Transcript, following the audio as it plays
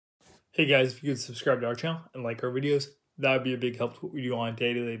Hey guys, if you could subscribe to our channel and like our videos, that would be a big help to what we do on a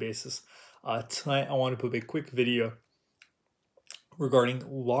day-to-day basis. Tonight I want to put a quick video regarding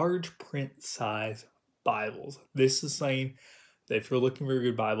large print size Bibles. This is something that if you're looking for a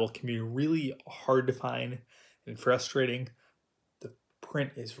good Bible can be really hard to find and frustrating. The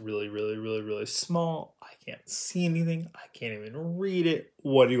print is really small. I can't see anything. I can't even read it.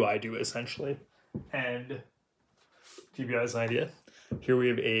 What do I do essentially? And to give you guys an idea, here we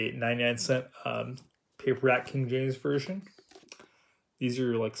have a 99-cent paperback King James version. These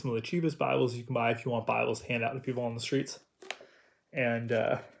are like some of the cheapest Bibles you can buy if you want Bibles to hand out to people on the streets. And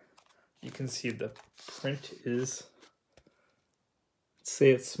you can see the print is,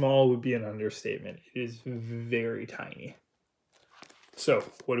 say it's small would be an understatement. It is very tiny. So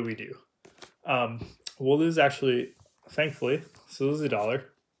what do we do? Well, this is actually, thankfully, so this is $1,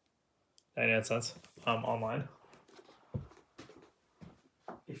 99 cents online.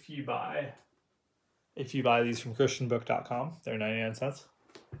 If you buy these from christianbook.com, they're 99 cents.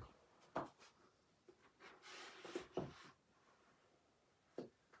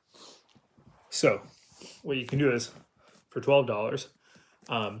 So what you can do is for $12,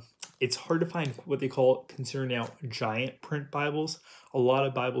 it's hard to find what they consider now giant print Bibles. A lot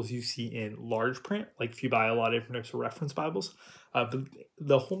of Bibles you see in large print, like if you buy a lot of different types of reference Bibles. But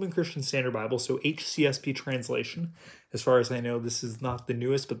the Holman Christian Standard Bible, so HCSB translation, as far as I know, this is not the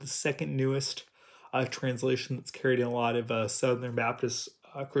newest, but the second newest translation that's carried in a lot of Southern Baptist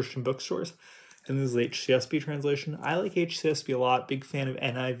Christian bookstores. And this is the HCSB translation. I like HCSB a lot. Big fan of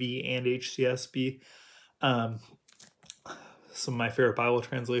NIV and HCSB. Some of my favorite Bible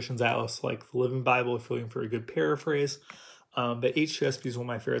translations. I also like the Living Bible if you're looking for a good paraphrase. But HCSB is one of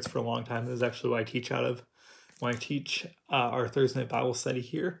my favorites for a long time. This is actually what I teach out of when I teach our Thursday night Bible study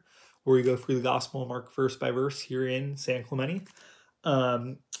here, where we go through the Gospel of Mark verse by verse here in San Clemente.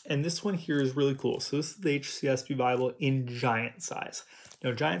 And this one here is really cool. So this is the HCSB Bible in giant size.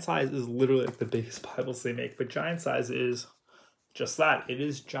 Now, giant size is literally like the biggest Bibles they make, but giant size is just that. It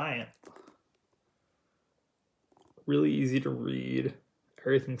is giant. Really easy to read.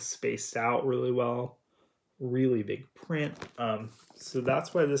 Everything's spaced out really well. Really big print. So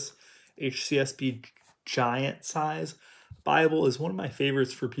that's why this HCSB giant size Bible is one of my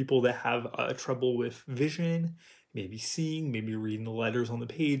favorites for people that have trouble with vision, maybe seeing, maybe reading the letters on the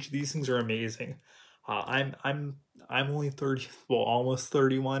page. These things are amazing. I'm only 30, well, almost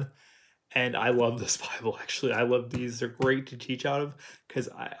 31, and I love this Bible. Actually, I love these. They're great to teach out of because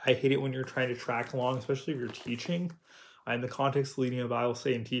I hate it when you're trying to track along, especially if you're teaching. In the context of leading a Bible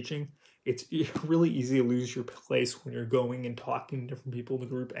study and teaching, it's really easy to lose your place when you're going and talking to different people in the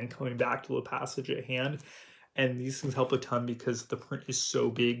group and coming back to the passage at hand. And these things help a ton because the print is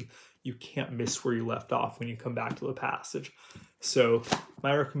so big, you can't miss where you left off when you come back to the passage. So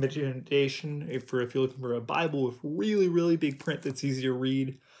my recommendation, if you're looking for a Bible with really big print that's easy to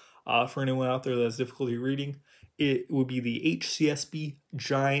read, for anyone out there that has difficulty reading, it would be the HCSB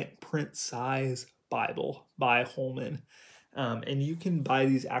Giant Print Size Bible by Holman. And you can buy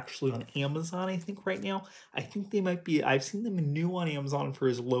these actually on Amazon, I think, right now. I think they might be, I've seen them new on Amazon for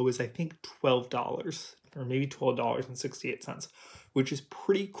as low as, I think, $12, or maybe $12.68, which is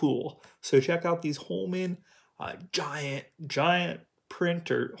pretty cool. So check out these Holman giant print,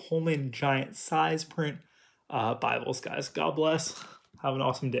 or Holman giant size print Bibles, guys. God bless. Have an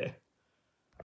awesome day.